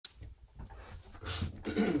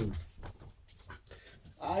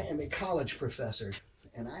I am a college professor,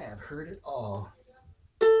 and I have heard it all.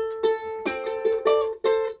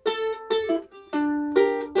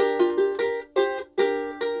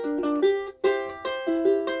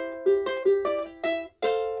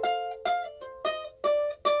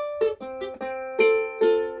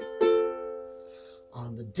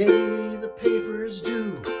 On the day the paper's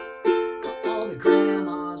due, all the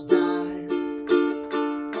grandmas die,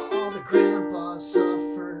 all the grandpas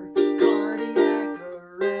suffer cardiac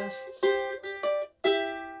arrests.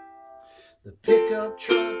 The pickup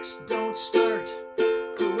trucks don't start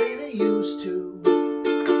the way they used to.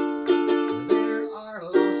 There are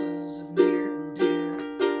losses of near and dear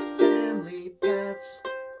family pets.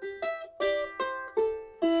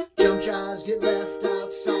 Jump drives get left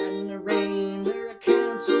outside in the rain. There are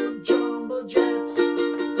canceled jumbo jets,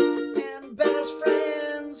 and best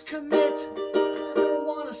friends commit. I don't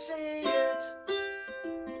want to say it.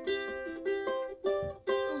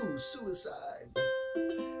 Ooh, suicide.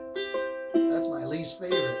 That's my least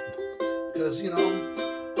favorite, because, what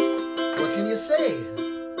can you say?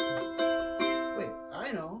 Wait,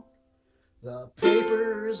 I know. The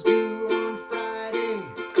paper is due on Friday.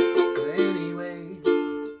 But anyway,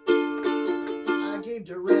 I gave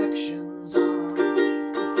directions on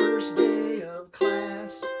the first day of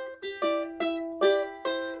class.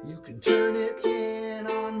 You can turn it in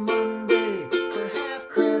on Monday for half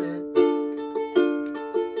credit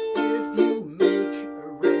if you make a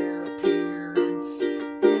rare appearance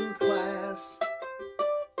in class.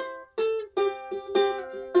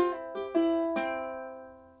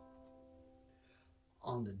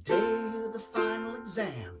 On the day of the final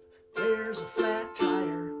exam, there's a flat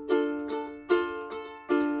tire.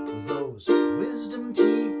 Those wisdom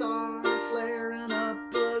teeth are flaring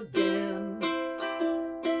up again.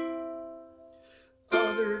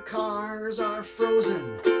 Other cars are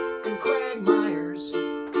frozen in quagmires.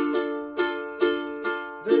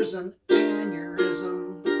 There's an aneurysm